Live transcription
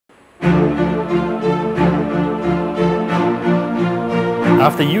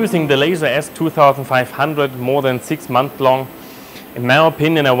After using the Laser S2500 more than 6 months long, in my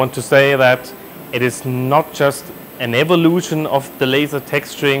opinion, I want to say that it is not just an evolution of the laser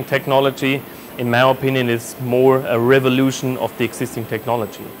texturing technology. In my opinion, it's more a revolution of the existing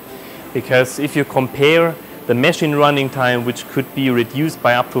technology. Because if you compare the machine running time, which could be reduced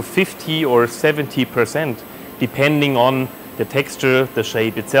by up to 50 or 70%, depending on the texture, the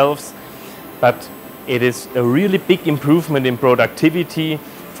shape itself, but it is a really big improvement in productivity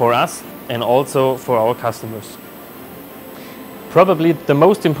for us and also for our customers. Probably the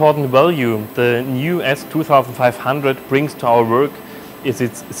most important value the new S2500 brings to our work is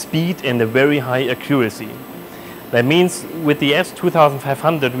its speed and a very high accuracy. That means with the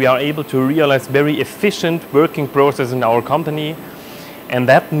S2500 we are able to realize very efficient working process in our company, and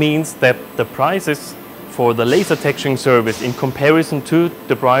that means that the prices for the laser texturing service in comparison to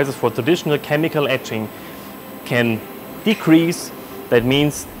the prices for traditional chemical etching can decrease. That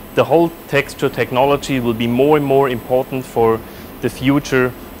means the whole texture technology will be more and more important for the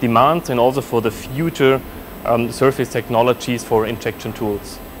future demands and also for the future surface technologies for injection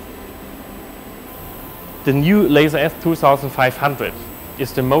tools. The new Laser S2500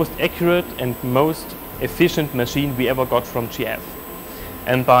 is the most accurate and most efficient machine we ever got from GF.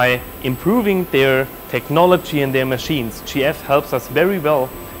 And by improving their technology and their machines, GF helps us very well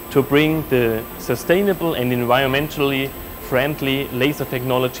to bring the sustainable and environmentally friendly laser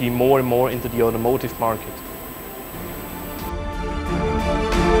technology more and more into the automotive market.